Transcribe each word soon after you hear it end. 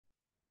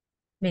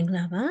မင်္ဂ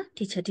လာပါ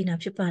teacher Tina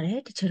ဖြစ်ပါတယ်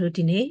teacher တို့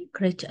ဒီနေ့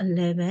grade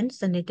 11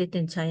 စနစ်သ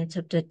င်ကြားရဲ့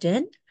chapter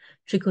 10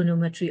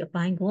 trigonometry အ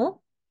ပိုင်းကို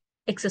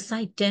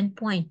exercise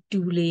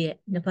 10.2 လေးရဲ့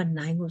နံပါတ်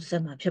9ကိုဆ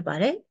က်မှာဖြစ်ပါ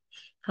တယ်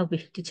ဟုတ်ပြီ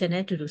teacher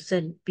နဲ့အတူတူဆ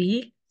က်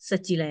ပြီးဆ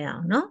က်ကြည့်လိုက်အော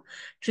င်နော်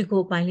trigo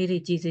အပိုင်းလေးတွေ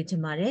ကြည့်စေချ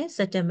င်ပါတယ်စ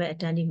က်တက်မဲ့အ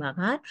တန်းဒီမှာ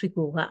က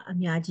trigo ကအ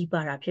များကြီး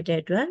ပါတာဖြစ်တဲ့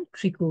အတွက်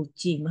trigo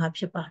ကြည့်မှာ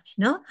ဖြစ်ပါတယ်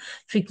နော်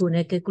trigo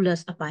နဲ့ calculus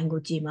အပိုင်း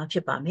ကိုကြည့်မှာဖြ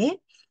စ်ပါမယ်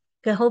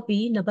ကဲဟုတ်ပြီ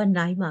နံပါတ်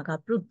9မှာက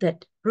prove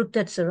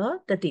that ဆိုတော့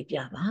တတိပြ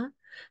ပါ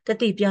တ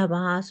တိပြ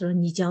ပါဆိုတော့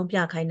ညီချောင်းပြ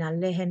ခိုင်းတာ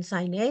left hand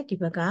side နဲ့ဒီ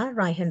ဘက်က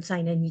right hand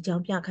side နဲ့ညီချော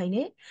င်းပြခိုင်းတ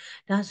ယ်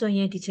ဒါဆိုရ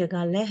င်ဒီချက်က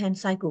left hand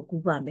side ကို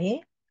ကူးပါမယ်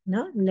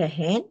နော် left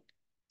hand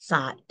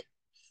side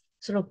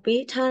ဆိုတော့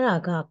ပေးထားတာ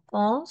က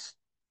cos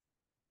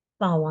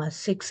power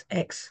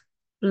 6x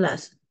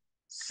plus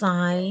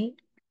sin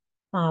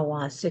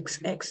power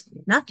 6x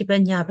နော်ဒီဘ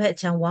က်ညာဘက်အ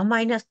ချမ်း1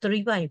 minus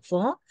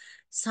 3/4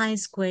 sin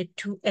square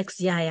 2x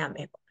ရရမ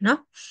ယ်ပေါ့နော်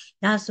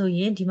ဒါဆိုရ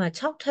င်ဒီမှာ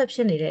6ထပ်ဖြ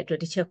စ်နေတဲ့အတွ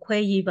က်ဒီချက်ခွဲ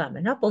ရေးပါမ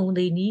ယ်နော်ပုံ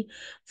သေးနီး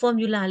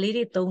formula လေး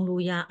တွေသုံး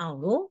လို့ရအောင်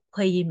လို့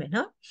ခွဲရေးမယ်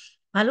နော်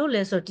ဘာလို့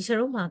လဲဆိုတော့ဒီချက်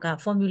တို့မှာက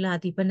formula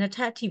ဒီဘယ်နှထ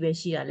ပ်အထိပဲ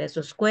ရှိတာလဲ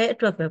ဆို square အ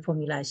တွက်ပဲ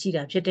formula ရှိ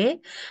တာဖြစ်တယ်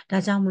ဒါ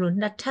ကြောင့်မလို့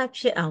2ထပ်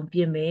ဖြစ်အောင်ပြ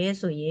င်မယ်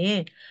ဆိုရင်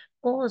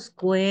cos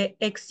square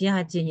x ရ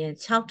ခြင်းရင်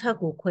6ထပ်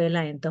ကိုခွဲ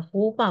လိုက်ရင် the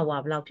whole power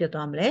ဘယ်လောက်ဖြစ်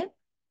သွားမလဲ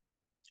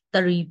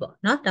3ပေါ့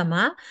နော်ဒါ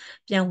မှ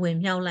ပြန်ဝင်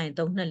မြောက်လိုက်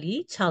3 2 4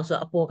 6ဆို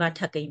အပေါ်ကထ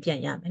ပ်ကိန်းပြန်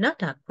ရမယ်နော်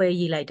ဒါခွဲ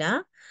ရေးလိုက်တာ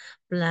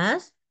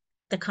plus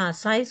တခါ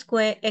sin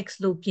square x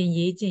လို့ပြင်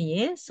ရေးခြင်းရ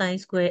င် sin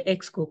square x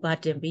ကိုပါ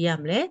တင်ပေးရ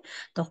မလဲ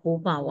the whole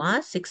power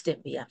 6တင်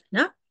ပေးရမယ်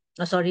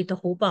နော် sorry the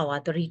whole power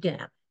 3တင်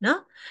ရမယ်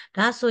နော်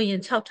ဒါဆိုရင်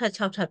6ထပ်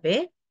6ထပ်ပဲ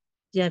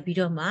ပြန်ပြီး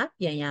တော့မှ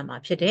ပြန်ရမှာ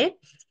ဖြစ်တယ်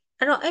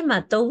အဲ့တော့အဲ့မှာ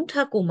3ထ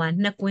ပ်ကိုမှ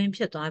2ကွင်း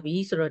ဖြစ်သွားပြီ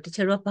ဆိုတော့တ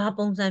ချို့တော့ဘာ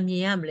ပုံစံမြ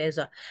င်ရမလဲ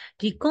ဆိုတော့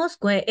ဒီ cos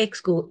square x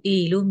ကို a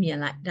လို့မြင်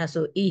လိုက်ဒါ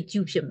ဆို a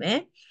ကျုဖြစ်မယ်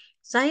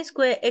sin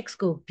square x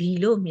ကို b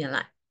လို့မြင်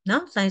လိုက်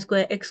နော် sin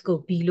square x ကို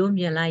b လို့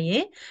မြင်လိုက်ရ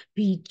င် b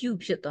ကျု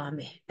ဖြစ်သွားမ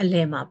ယ်အလ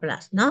ယ်မှာ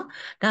plus နော်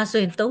ဒါဆို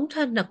ရင်3ထ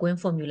ပ်2ကွင်း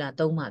formula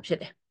 3မှာဖြစ်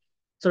တယ်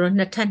ဆိုတော့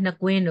2ထပ်2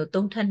ကွင်းတို့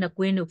3ထပ်2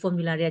ကွင်းတို့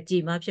formula တွေကကြ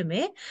ည်မှာဖြစ်မ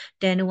ယ်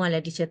10တော့ကလ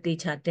ည်းဒီချက်သေ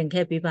ချာသင်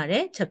ခဲ့ပေးပါတ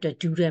ယ် chapter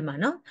 2ထဲမှာ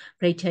နော်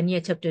grade 10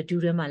ရဲ့ chapter 2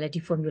ထဲမှာလည်းဒီ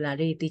formula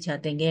လေးသေချာ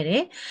သင်ခဲ့တ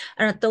ယ်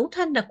အဲ့တော့3ထ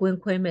ပ်2ကွင်း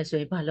ခွဲမယ်ဆို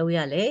ရင်ဘာလုပ်ရ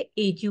လဲ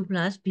a3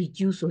 plus b3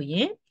 ဆိုရ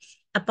င်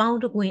အပေါင်း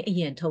တစ်ကွင်းအ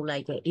ရင်ထုတ်လို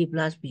က်တယ် a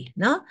plus b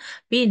နော်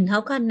ပြီးနော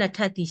က်က2ထ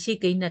ပ်ဒီရှေ့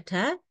ကိန်း2ထ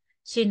ပ်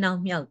ရှေ့နောက်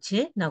မြောက်ချ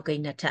င်းနောက်ကိ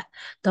န်း2ထပ်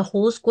the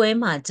whole square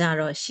မှာကြ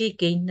တော့ရှေ့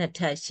ကိန်း2ထ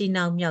ပ်ရှေ့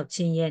နောက်မြောက်ချ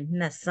င်းရဲ့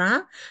2ဆ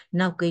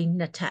နောက်ကိန်း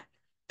2ထပ်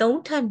3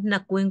ထပ်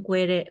2ကွင်းခွဲ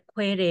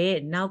တဲ့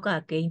နောက်က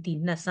ကိန်းဒီ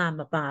2ဆ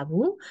မပါ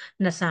ဘူး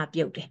2ဆ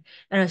ပြုတ်တယ်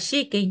အဲ့တော့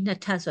ရှေ့ကိန်း2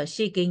ထပ်ဆို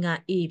ရှေ့ကိန်းက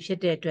a ဖြစ်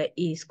တဲ့အတွက်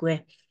a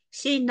square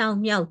ရှေ့နောက်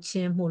မြောက်ချ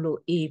င်းမို့လို့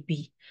ab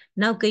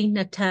နောက်ကိန်း2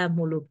ထပ်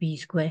မို့လို့ b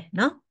square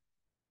နော်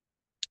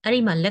အဲ့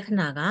ဒီမှာလက္ခ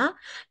ဏာက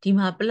ဒီ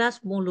မှာ plus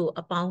မို့လို့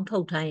အပေါင်းထု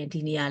တ်ထားရင်ဒီ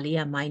နေရာလေး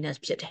က minus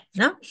ဖြစ်တယ်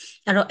နော်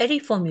အဲ့တော့အဲ့ဒီ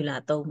formula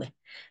သုံးမယ်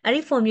အဲ့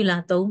ဒီ formula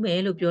သုံးမယ်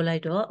လို့ပြောလို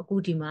က်တော့အခု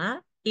ဒီမှာ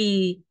a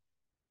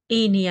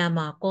နေရာ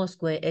မှာ cos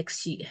square x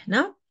ရှိတယ်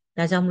နော်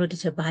ဒါကြောင့်မလို့တ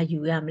စ်ချက်ဘာယူ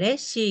ရမလဲ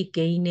ရှေ့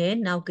ကိန်းနဲ့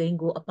နောက်ကိန်း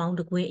ကိုအပေါင်းတ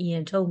စ်ကွင်းအရ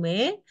င်ထုတ်မ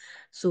ယ်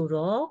ဆို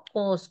တော့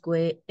cos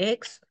square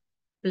x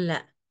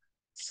plus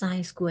sin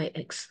square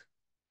x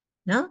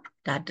နော်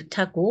ဒါတစ်ထ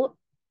ပ်ကို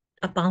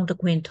အပေါင်းတစ်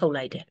ကွင်းထုတ်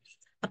လိုက်တယ်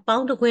အပေါ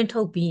င်းတစ်ကွင်း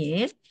ထုတ်ပြီးရ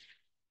င်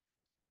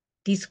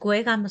ဒီ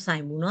square ကမဆို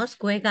င်ဘူးเนาะ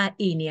square က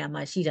a နေရာ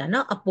မှာရှိတာเน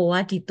าะအ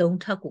ပေါ်ကဒီ3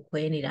ထပ်ကို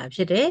ခွဲနေတာဖြ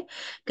စ်တယ်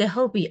ကဲ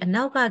ဟုတ်ပြီအ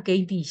နောက်ကဂိ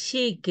မ်းဒီ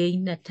ရှေ့ဂိမ်း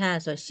2ထပ်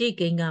ဆိုရှေ့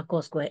ဂိမ်းက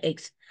cos square x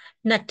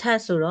 2ထပ်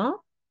ဆိုတော့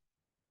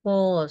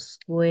cos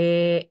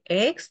square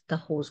x the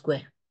whole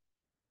square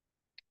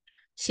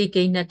ရှေ့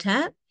ဂိမ်း2ထ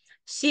ပ်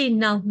ရှေ့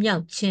နောက်မြော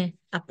က်ချင်း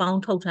အပေါ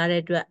င်းထုတ်ထား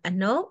တဲ့အတွက်အ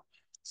နုတ်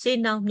ရှေ့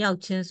နောက်မြောက်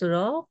ချင်းဆို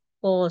တော့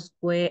cos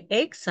square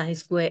x sin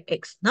square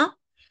x เนาะ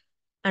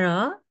အဲ့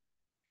တော့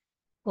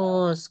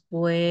cos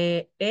square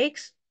x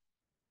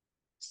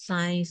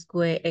sin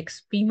square x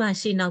ပြီးမှ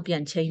ရှေ့နောက်ပြ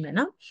န်ချိန်မယ်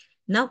နော်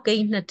နောက်ကိ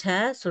န်း2ထ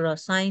ပ်ဆိုတော့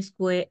sin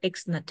square x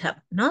 2ထပ်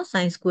နော်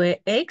sin square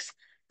x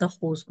the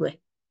whole square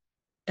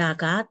ဒါ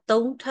က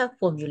3ထပ်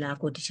formula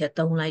ကိုဒီချက်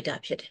သုံးလိုက်တာ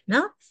ဖြစ်တယ်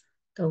နော်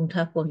3ထ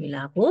ပ်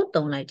formula ကို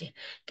သုံးလိုက်တယ်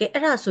ကဲ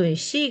အဲ့ဒါဆိုရင်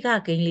ရှေ့က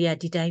ကိန်းလေးက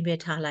ဒီတိုင်းပဲ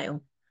ထားလိုက်အော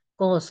င်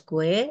cos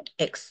square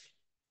x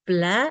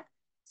plus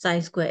sin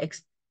square x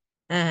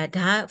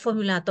ဒါ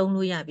formula သုံး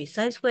လို့ရပြီ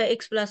sin square x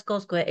plus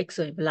cos square x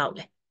ဆိုရင်ဘယ်လောက်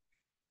လဲ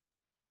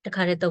တ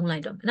ခါတည်းသုံးလို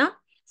က်တော့မယ်နော်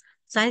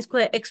sin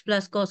square x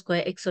plus cos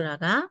square x ဆိုတာ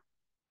က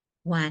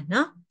1เน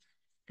าะ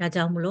ဒါ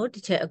ကြောင့်မလို့ဒီ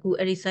ချက်အခု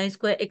အဲ့ဒီ sin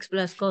square x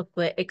plus cos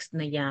square x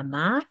နေရာ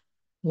မှာ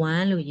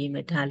1လို့ရေးမ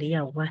ယ်ဒါလေးက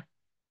1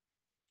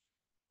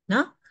เน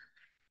าะ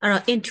အဲ့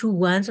တော့ into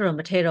 1ဆိုတော့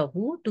မထည့်တော့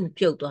ဘူးသူ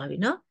ပြုတ်သွားပြီ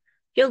เนาะ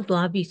ပြုတ်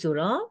သွားပြီဆို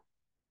တော့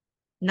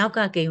နောက်က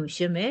ဂိမ်းကို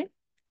ရှင်းမယ်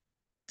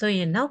ဆိုရ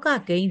င်နောက်က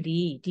ဂိမ်း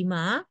ဒီ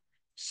မှာ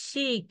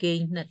ရှေ့ဂိ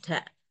မ်း2ထ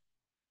ပ်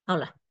ဟုတ်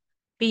လား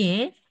ပြီးရ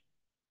င်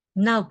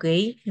နောက်ဂိ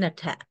မ်း2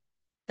ထပ်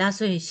ဒါ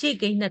ဆိုရင်ရှေ့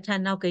ဂိမ်း2ထပ်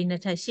နောက်ဂိမ်း2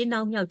ထပ်ရှေ့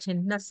နောက်မြောက်ချင်း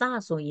2ဆ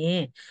ဆိုရ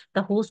င်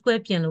the whole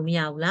square ပြင်လို့မရ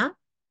ဘူးလား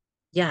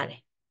ရတ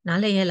ယ်နား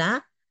လည်ရဲ့လား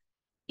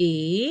a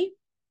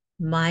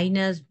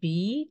minus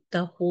b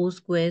the whole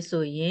square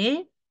ဆိုရင်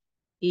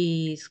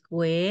a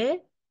square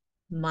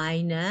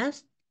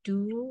minus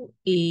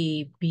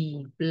 2ab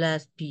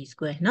plus b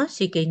square เนาะ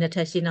ရှေ့ကိန်းနှစ်ထ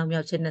ပ်ရှေ့နောက်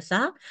မြောက်ချင်းနှစ်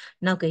စာ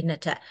နောက်ကိန်းနှ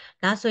စ်ထပ်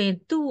ဒါဆိုရင်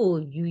သူ့ကို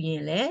ယူရ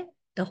င်လေ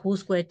the whole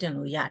square တင်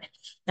လို့ရတယ်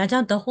ဒါကြော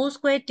င့် the whole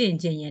square တင်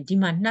ခြင်းရင်ဒီ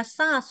မှာနှစ်ဆ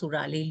ဆို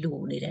တာလေးလို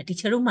နေတယ်ဒီ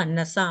ချက်တို့မှာ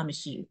နှစ်ဆမ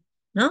ရှိဘူး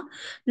เนาะ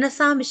နှစ်ဆ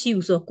မရှိ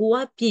ဘူးဆိုတော့ကိုက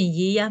ပြင်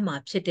ရေးရမှာ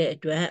ဖြစ်တဲ့အ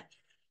တွက်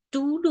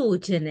2လို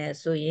ချင်တယ်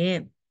ဆိုရင်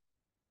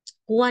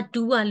ကိုက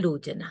2ကလို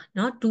ချင်တာเน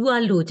าะ2က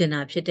လိုချင်တာ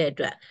ဖြစ်တဲ့အ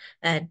တွက်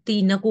ဒီ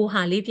ငကို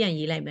ဟာလေးပြန်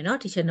ရေးလိုက်မယ်เนาะ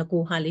ဒီချက်င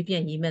ကိုဟာလေးပြ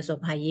န်ရေးမယ်ဆို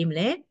တော့ဘာရေးမ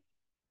လဲ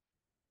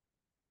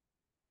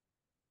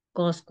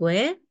cos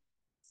square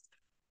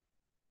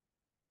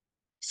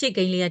ရှေ့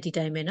ကိန်းလေးကဒီ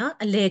တိုင်းပဲเนาะ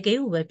အလယ်ကိ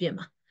န်းကိုပဲပြင်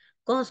ပါ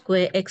cos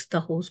square x the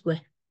whole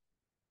square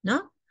เนา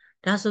ะ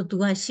ဒါဆို तू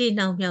ကရှေ့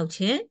နောက်မြောက်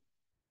ချင်း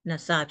နှ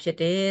စ်ဆဖြစ်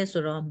တယ်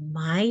ဆိုတော့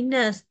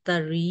minus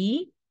 3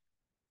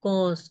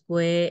 cos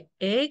square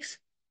x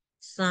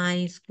sin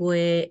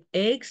square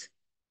x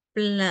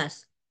plus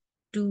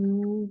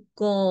 2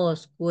 cos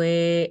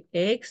square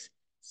x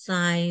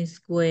sin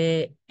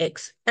square x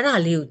အဲ့ဒါ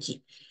လေးကိုကြည့်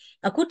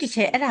အခုဒီချ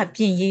က်အဲ့ဒါ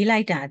ပြင်ရေးလို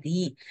က်တာဒီ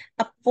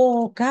အ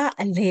ပေါ်က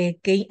အလေ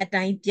ကိန်းအ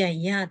တိုင်းပြန်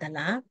ရသ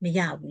လားမရ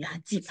ဘူးလား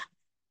ကြည့်ပါ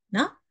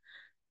နော်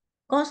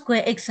cos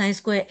square x sin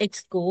square x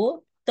ကို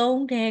3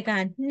ထဲက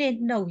2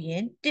နှုတ်ရ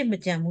င်1မ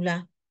ကြံဘူး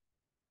လား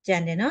ကြံ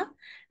တယ်နော်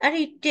အဲ့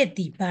ဒီ1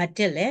ဒီဘာ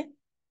1လဲ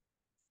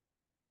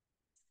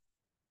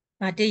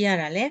ဘာ1ရ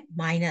တာလဲ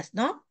minus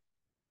နော်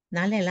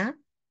နားလည်လား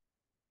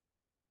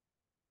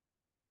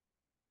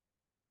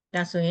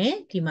ဒါဆိုရင်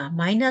ဒီမှာ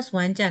minus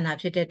 1ကျန်တာ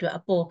ဖြစ်တဲ့အတွက်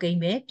အပေါ်ကိန်း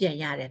ပဲပြန်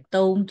ရတယ်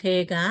3ထဲ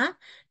က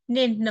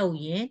2နှုတ်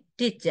ရင်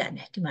1ကျန်တ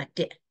ယ်ဒီမှာ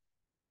1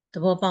သ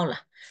ဘောပေါက်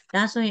လား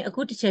ဒါဆိုရင်အ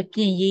ခုတစ်ချက်ပြ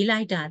င်ရေးလို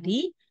က်တာဒီ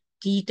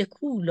တစ်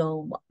ခု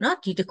လုံးပေါ့နော်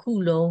ဒီတစ်ခု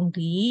လုံး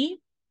ဒီ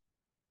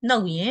နှု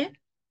တ်ရင်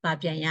ဘာ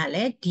ပြန်ရ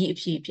လဲဒီအ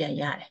ဖြေပြန်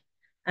ရတယ်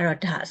အဲ့တော့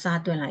ဒါအစား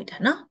သွင်းလိုက်တာ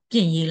နော်ပြ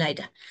င်ရေးလိုက်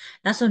တာ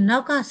ဒါဆိုနော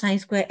က်က sin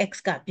square x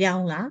ကပြော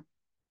င်းလား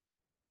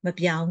မ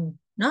ပြောင်းဘူး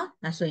နော်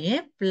ဒါဆိုရင်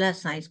plus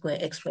sin square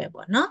x ပဲ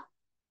ပေါ့နော်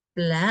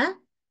plus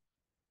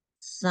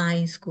sin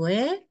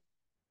square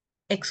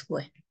x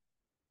square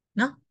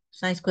နော်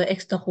sin square x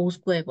the whole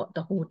square ပေါ့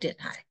the whole တင်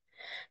ထားတယ်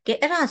ကဲ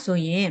အဲ့ဒါဆို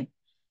ရင်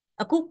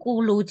အခုကို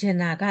လိုချင်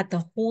တာက the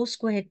whole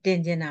square တင်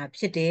ချင်တာ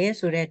ဖြစ်တယ်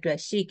ဆိုတဲ့အတွက်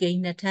ရှေ့ကိ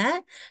န်းနှစ်ထပ်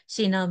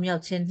ရှေ့နောက်မြော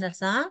က်ချင်းနှစ်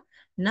စာ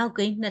နောက်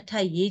ကိန်းနှစ်ထ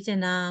ပ်ရေးချင်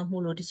တာ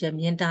မို့လို့တစ်ချက်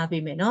မြင်တာ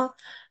ပေးမယ်နော်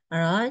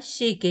အဲ့တော့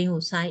ရှေ့ကိန်း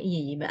ကို sin အရ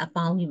င်ရေးမယ်အ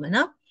ပေါင်းရေးမယ်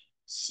နော်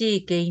ရှေ့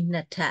ကိန်းနှ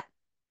စ်ထပ်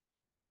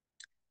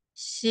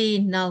ရှေ့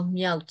နောက်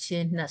မြောက်ချ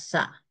င်းနှစ်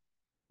စာ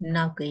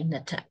နောက်ကိန်းနှ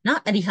စ်ထပ်နော်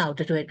အဲ့ဒီဟာ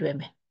ကိုတွဲတွဲ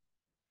မယ်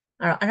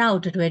အဲ့ဒါ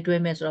ကိုတွဲ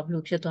မယ်ဆိုတော့ဘယ်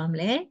လိုဖြစ်သွားမ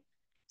လဲ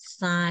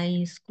sin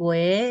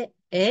square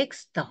x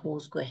the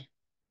whole square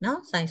နော်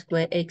sin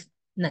square x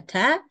နှစ်ထ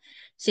ပ်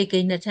ရှေ့ကိ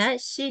န်းနှစ်ထပ်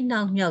ရှေ့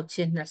နောက်မြောက်ချ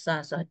င်းနှစ်ဆဆို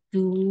တော့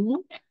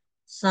2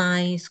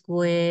 sin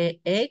square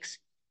x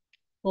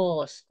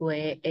cos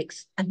square x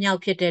အမြောက်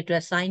ဖြစ်တဲ့အတွ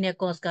က် sin နဲ့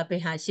cos ကဘ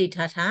ယ်ဟာရှေ့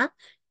ထား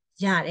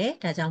ရတယ်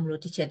ဒါကြောင့်မ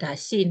လို့ဒီချက်ဒါ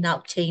ရှေ့နော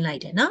က်ချိန်လို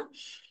က်တယ်နော်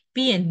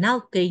ပြီးရင်နော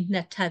က်ကိန်းနှ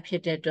စ်ထပ်ဖြ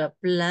စ်တဲ့အတွက်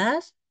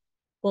plus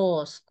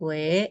cos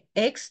square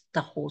x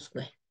the whole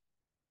square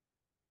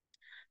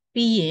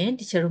ပြီးရင်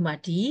ဒီချက်တို့မှာ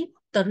ဒီ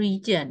3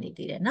ကျန်နေ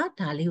သေးတယ်နော်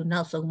ဒါလေးကို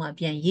နောက်ဆုံးမှ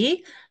ပြန်ရေး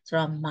ဆို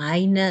တော့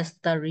minus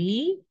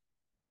 3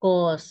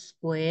 cos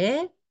square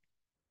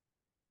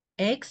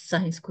x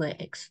sin square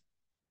x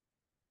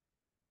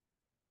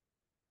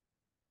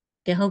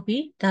ကဲဟုတ်ပြီ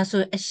ဒါ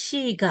ဆိုအ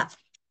ရှိက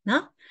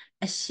နော်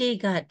အရှိ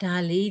ကဒါ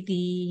လေးဒီ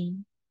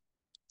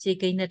ခြေ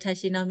ကိန်းနှစ်ထပ်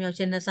ရှင်းနောက်မြောက်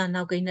ချင်းနှစ်ဆ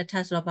နောက်ကိန်းနှစ်ထ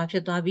ပ်ဆိုတော့ဘာဖြ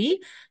စ်သွားပြီ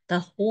the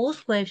whole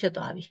square ဖြစ်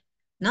သွားပြီ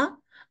နော်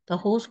the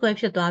whole square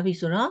ဖြစ်သွားပြီ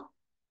ဆိုတော့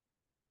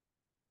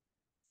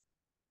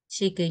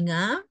ခြေကိန်းက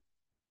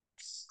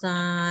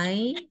sin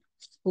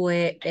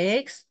square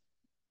x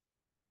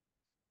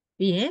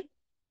ပြီးရင်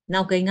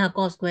နောက်ကိန်းက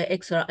cos square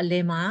x ဆိုတော့အလ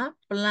ယ်မှာ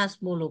plus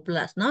မို့လို့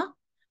plus နော်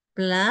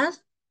plus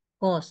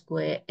cos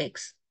square x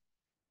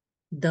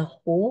the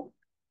whole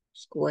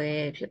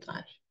square ဖြစ်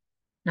သွားပြီ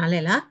နားလ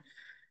ည်လား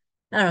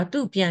အဲ့တော့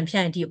သူ့ပြန်ဖြ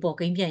န့်ဒီအပေါ်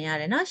ကိန်းပြန်ရ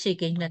တယ်နော်ရှေ့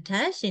ကိန်းနှစ်ထ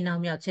ပ်ရှေ့နော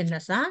က်မြောက်ချင်းနှ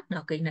စ်စာ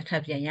နောက်ကိန်းနှစ်ထ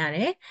ပ်ပြန်ရတ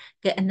ယ်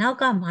ကဲအနောက်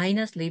က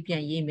minus လေးပြ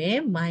န်ရေးမယ်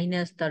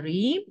minus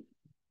 3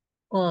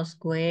 cos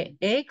square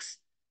x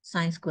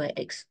sin square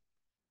x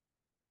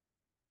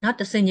နော်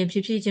တစ်စင်ချင်းဖြ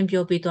ည်းဖြည်းချင်း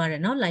ပြောပေးသွားတ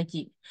ယ်နော်လိုက်ကြ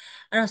ည့်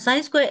အဲ့တော့ sin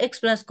square x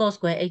plus cos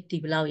square x ဒီ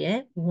ဘယ်လောက်ရဲ့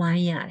1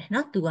ရတယ်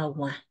နော်သူက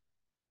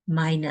1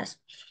 minus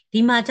ဒီ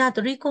မှာじゃ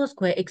3 cos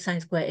square x sin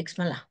square x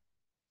မလား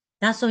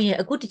ဒါဆိုရင်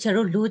အခုတချို့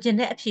တို့လိုချင်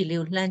တဲ့အဖြေလေး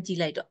ကိုလှမ်းကြည့်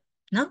လိုက်တော့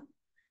နော်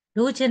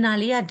လိုချင်တာ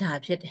လေးကဒါ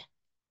ဖြစ်တယ်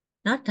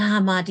နော်ဒါ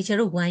မှာတချို့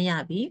တို့1ရ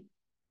ပြီ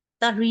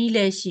3လ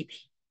ည်းရှိပြီ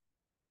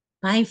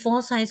by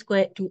 4 sin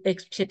square 2x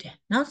ဖြစ်တယ်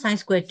နော် sin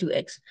square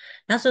 2x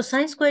ဒါဆို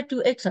sin square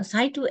 2x ဆို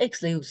sin 2x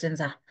လေးကိုစဉ်း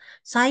စား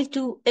sin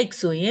 2x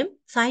ဆိုရင်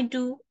sin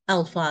 2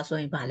 alpha ဆို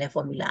ရင်ဘာလဲ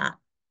formula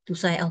 2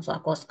 sin alpha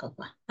cos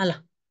alpha ဟုတ်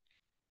လား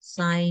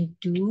sin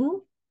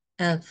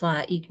 2 alpha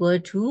equal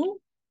to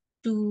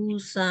 2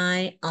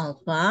 sin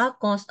alpha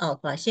cos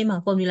alpha ရှေ့မှာ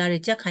formula တွေ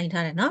ချက်ခိုင်း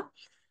ထားတယ်နော်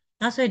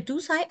ဒါဆိုရင်2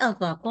 sin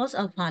alpha cos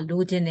alpha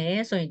လိုချင်တယ်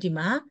ဆိုရင်ဒီ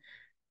မှာ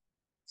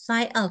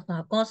sin alpha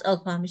cos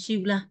alpha မရှိ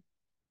ဘူးလား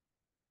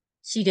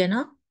ရှိတယ်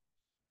နော်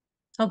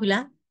ဟုတ်ပြီ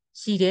လား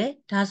ရှိတယ်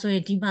ဒါဆိုရ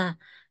င်ဒီမှာ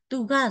သူ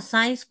က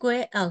sin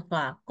square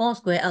alpha cos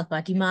square alpha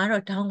ဒီမှာ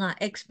တော့ထောင်းက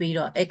x ပြီး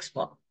တော့ x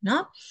ပေါ့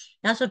နော်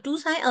ဒါဆို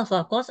2 sin alpha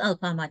cos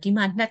alpha မှာဒီ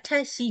မှာနှစ်ထ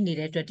ပ်ရှိနေ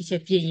တဲ့အတွက်ဒီချ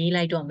က်ပြင်ရေး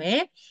လိုက်တော့မ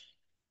ယ်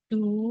2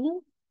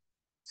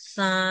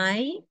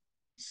 sin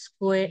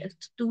square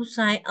 2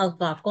 sin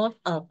alpha cos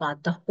alpha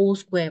the whole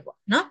square ပေါ့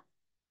နော်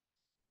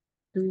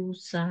2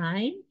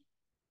 sin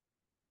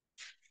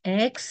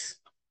x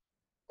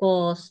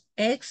cos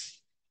x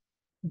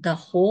the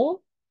whole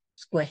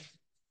square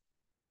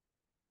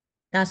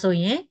ဒါဆို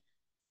ရင်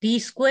ဒီ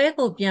square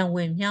ကိုပြန်ဝ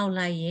င်မြောက်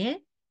လိုက်ရင်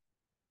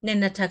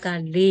နှစ်ထပ်က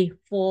4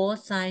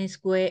 4 sin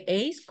square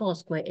x cos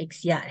square x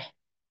ရတယ်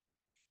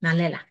နား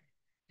လဲလား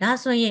ဒါ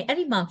ဆိုရင်အဲ့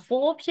ဒီမှာ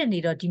4ဖြစ်နေ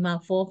တော့ဒီမှာ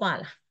4ပါ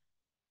လား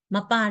မ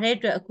ပါတဲ့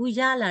အတွက်အခု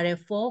ရလာတဲ့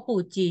4ကို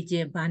ကြည်ခြ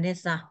င်းဘာနဲ့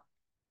စား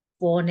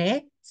4နဲ့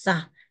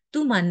စား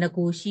သူ့မှာင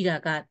ကိုရှိတာ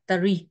က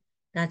3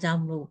ဒါကြော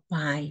င့်မလို့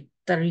by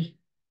 3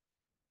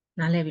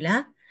နားလဲပြီ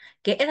လား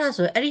ကဲအဲ့ဒါ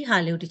ဆိုအဲ့ဒီဟာ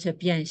လေးကိုတစ်ချက်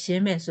ပြန်ရှ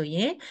င်းမယ်ဆိုရ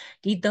င်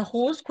ဒီ the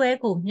whole square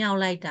ကိုမြောက်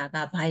လိုက်တာက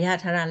ဘာရ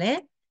ထားတာလဲ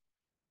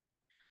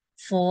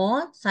4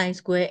 sin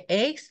square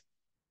x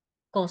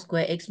cos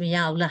square x မရ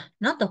ဘူးလား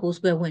เนาะ the whole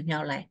square ဝင်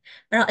မြောက်လိုက်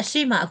အဲ့တော့အ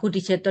ရှိမအခု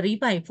ဒီချက်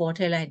3/4ထ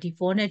ည့်လိုက်ဒီ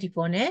4နဲ့ဒီ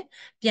4နဲ့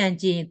ပြန်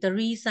ကြည့်ရင်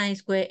3 sin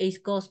square x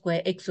cos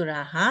square x ဆို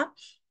တာဟာ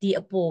ဒီ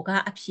အပေါ်က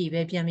အဖြေ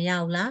ပဲပြန်မရ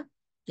ဘူးလား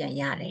ပြန်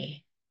ရတယ်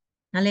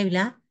နားလည်ပြီ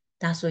လား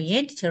ဒါဆိုရ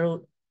င်ဒီချက်တို့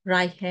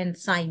right hand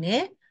side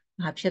နဲ့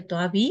ဘာဖြစ်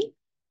သွားပြီ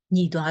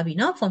ညီသွားပြီ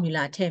เนาะ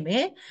formula ထည့်မ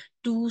ယ်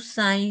2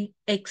 sin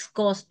x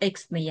cos x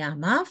နေရာ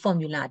မှာ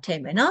formula ထ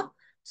ည့်မယ်เนาะ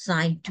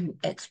sin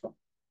 2x ပေါ့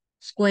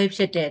square ဖြ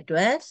စ်တဲ့အတွ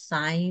က်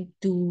sin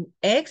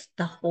 2x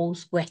the whole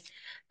square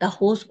the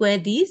whole square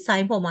ဒီ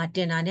sin ပေါ်မှာတ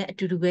င်တာနဲ့အ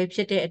တူတူပဲဖြ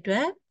စ်တဲ့အတွ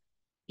က်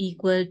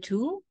equal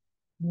to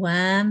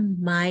 1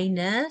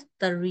 minus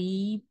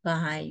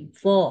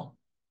 3/4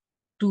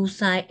 2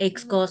 sin x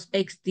cos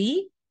x ဒီ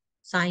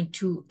sin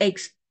 2x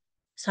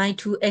sin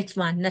 2x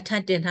မှာနှစ်ထ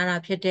ပ်တင်ထားတာ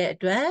ဖြစ်တဲ့အ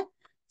တွက်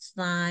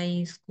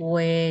sin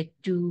square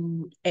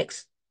 2x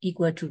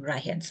equal to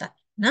right hand side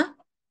နော်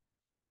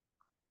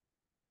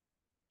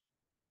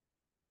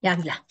ရ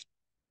ပြီလား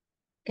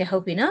ကဲဟု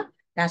တ်ပြီနော်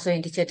ဒါဆိုရ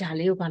င်ဒီချက်ဒါ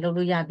လေးကိုမလုပ်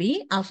လို့ရပြီ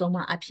အောက်ဆုံး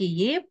မှာအဖြစ်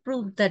ရေး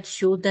prove that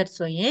show that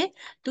ဆိုရင်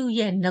သူ့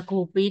ရဲ့င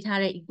ကိုပေးထား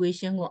တဲ့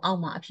equation ကိုအော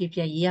က်မှာအဖြစ်ပြ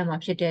ရေးရမှာ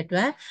ဖြစ်တဲ့အတွ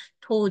က်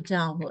ထို့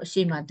ကြောင့်လို့အ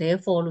ရှိမ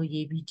therefore လို့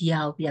ရေးပြီးဒီ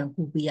ဟာကိုပြန်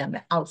ကူပေးရမ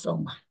ယ်အောက်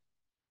ဆုံးမှာ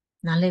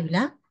နားလည်ပြီ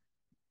လား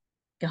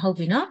ကဲဟုတ်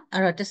ပြီနော်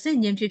အဲ့တော့တစ်ဆင့်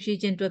ချင်းဖြည်းဖြည်း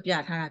ချင်းတွက်ပြ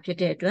ထားတာဖြစ်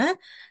တဲ့အတွက်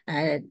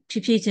ဖြ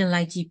ည်းဖြည်းချင်း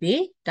လိုက်ကြည့်ပေး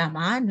ဒါ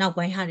မှနောက်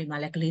ပိုင်းဟာတွေမှာ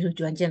လည်းကလေးတို့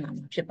ကျွမ်းကျင်လာ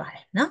မှာဖြစ်ပါတ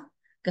ယ်နော်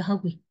ကဲဟု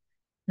တ်ပြီ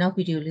နောက်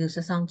ဗီဒီယိုလေးကိုဆ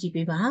က်ဆောင်ကြည့်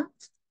ပေးပါ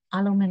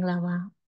အားလုံးမင်္ဂလာပါ